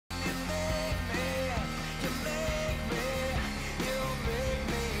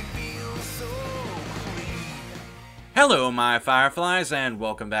Hello my fireflies and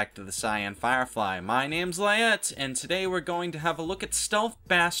welcome back to the TheCyanFirefly. My name's Lyiat and today we're going to have a look at Stealth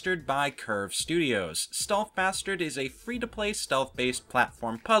Bastard by Curve Studios. Stealth Bastard is a free-to-play stealth-based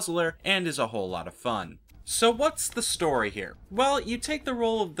platform puzzler and is a whole lot of fun. So what's the story here? Well, you take the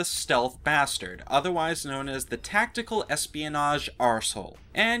role of the Stealth Bastard, otherwise known as the Tactical Espionage Arsehole,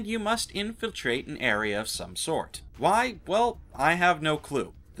 and you must infiltrate an area of some sort. Why? Well, I have no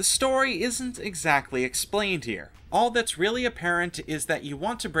clue. The story isn't exactly explained here. All that's really apparent is that you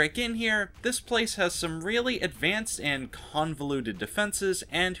want to break in here, this place has some really advanced and convoluted defenses,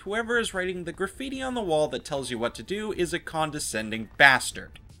 and whoever is writing the graffiti on the wall that tells you what to do is a condescending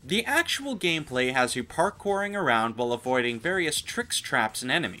bastard. The actual gameplay has you parkouring around while avoiding various tricks, traps, and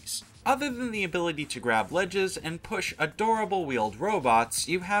enemies. Other than the ability to grab ledges and push adorable wheeled robots,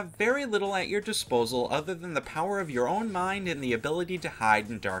 you have very little at your disposal other than the power of your own mind and the ability to hide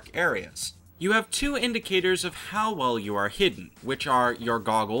in dark areas. You have two indicators of how well you are hidden, which are your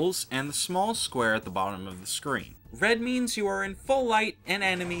goggles and the small square at the bottom of the screen. Red means you are in full light and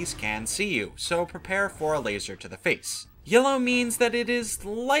enemies can see you, so prepare for a laser to the face. Yellow means that it is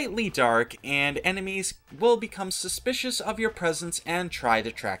lightly dark and enemies will become suspicious of your presence and try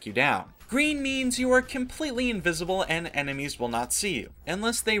to track you down. Green means you are completely invisible and enemies will not see you,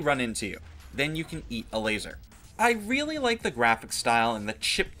 unless they run into you. Then you can eat a laser. I really like the graphic style and the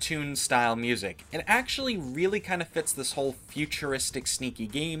chiptune style music. It actually really kind of fits this whole futuristic sneaky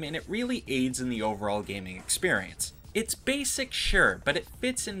game and it really aids in the overall gaming experience. It's basic, sure, but it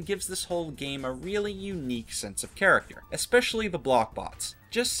fits and gives this whole game a really unique sense of character, especially the block bots.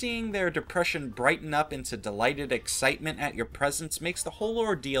 Just seeing their depression brighten up into delighted excitement at your presence makes the whole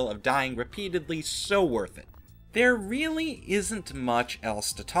ordeal of dying repeatedly so worth it. There really isn't much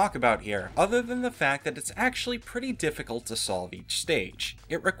else to talk about here, other than the fact that it's actually pretty difficult to solve each stage.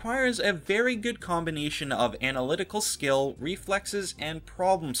 It requires a very good combination of analytical skill, reflexes, and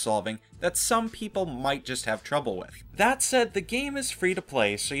problem solving that some people might just have trouble with. That said, the game is free to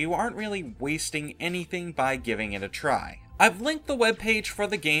play, so you aren't really wasting anything by giving it a try. I've linked the webpage for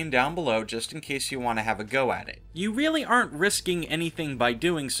the game down below just in case you want to have a go at it. You really aren't risking anything by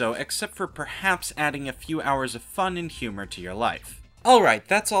doing so except for perhaps adding a few hours of fun and humor to your life. Alright,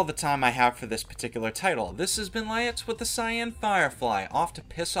 that's all the time I have for this particular title. This has been Lyiat with the TheCyanFirefly, off to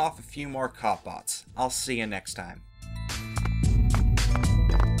piss off a few more cop bots. I'll see you next time.